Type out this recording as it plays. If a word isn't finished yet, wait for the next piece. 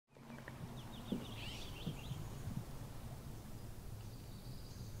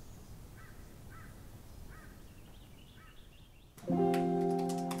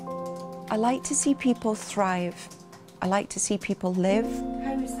I like to see people thrive. I like to see people live.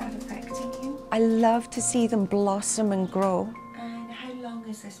 How is that affecting you? I love to see them blossom and grow. And how long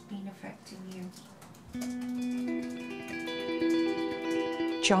has this been affecting you?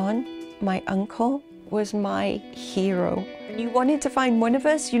 John, my uncle, was my hero. When you wanted to find one of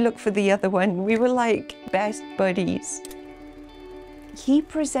us, you looked for the other one. We were like best buddies. He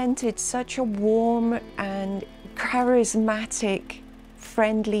presented such a warm and charismatic,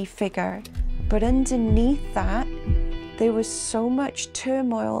 friendly figure. But underneath that, there was so much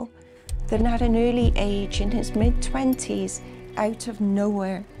turmoil that at an early age, in his mid-20s, out of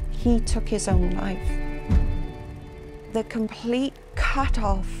nowhere, he took his own life. The complete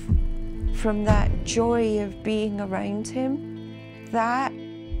cut-off from that joy of being around him, that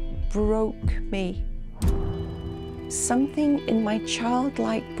broke me. Something in my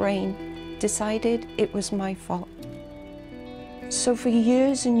childlike brain decided it was my fault. So for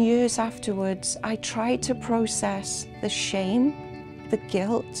years and years afterwards, I tried to process the shame, the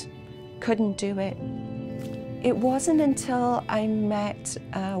guilt, couldn't do it. It wasn't until I met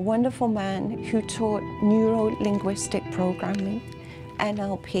a wonderful man who taught Neuro-Linguistic Programming,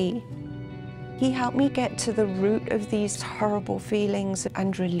 NLP. He helped me get to the root of these horrible feelings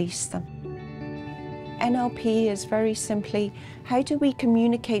and release them. NLP is very simply, how do we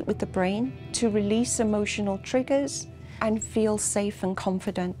communicate with the brain to release emotional triggers and feel safe and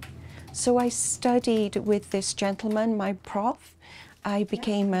confident? So I studied with this gentleman, my prof. I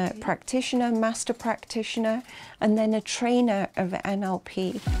became a practitioner, master practitioner, and then a trainer of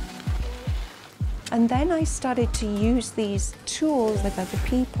NLP. And then I started to use these tools with other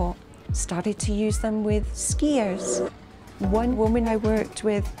people. Started to use them with skiers. One woman I worked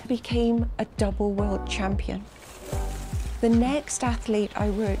with became a double world champion. The next athlete I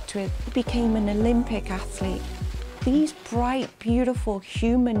worked with became an Olympic athlete. These bright, beautiful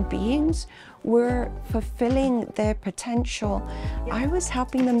human beings were fulfilling their potential. I was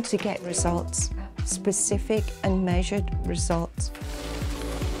helping them to get results, specific and measured results.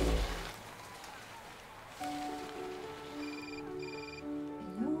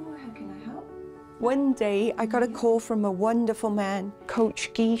 One day, I got a call from a wonderful man,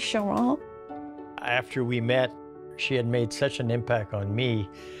 Coach Guy Charon. After we met, she had made such an impact on me.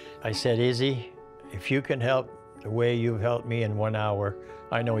 I said, Izzy, if you can help the way you've helped me in 1 hour,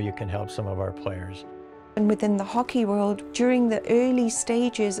 I know you can help some of our players. And within the hockey world, during the early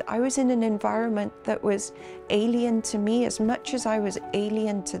stages, I was in an environment that was alien to me as much as I was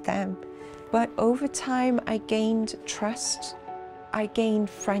alien to them. But over time, I gained trust, I gained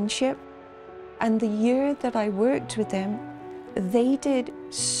friendship. And the year that I worked with them, they did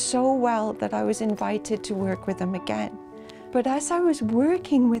so well that I was invited to work with them again. But as I was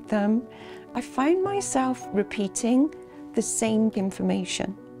working with them, I found myself repeating the same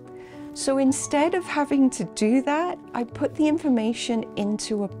information. So instead of having to do that, I put the information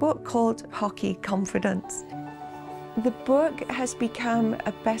into a book called Hockey Confidence. The book has become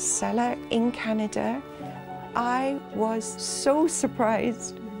a bestseller in Canada. I was so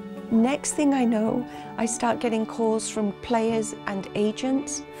surprised. Next thing I know, I start getting calls from players and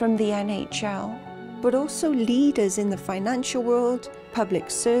agents from the NHL, but also leaders in the financial world, public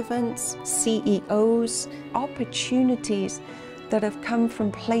servants, CEOs, opportunities that have come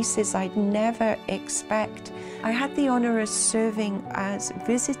from places I'd never expect. I had the honor of serving as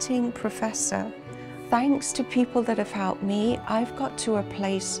visiting professor. Thanks to people that have helped me, I've got to a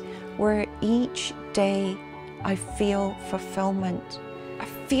place where each day I feel fulfillment. I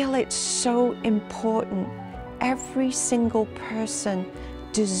feel it's so important. Every single person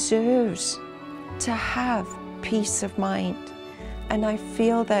deserves to have peace of mind. And I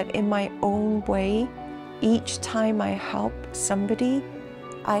feel that in my own way, each time I help somebody,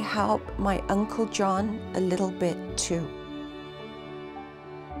 I help my Uncle John a little bit too.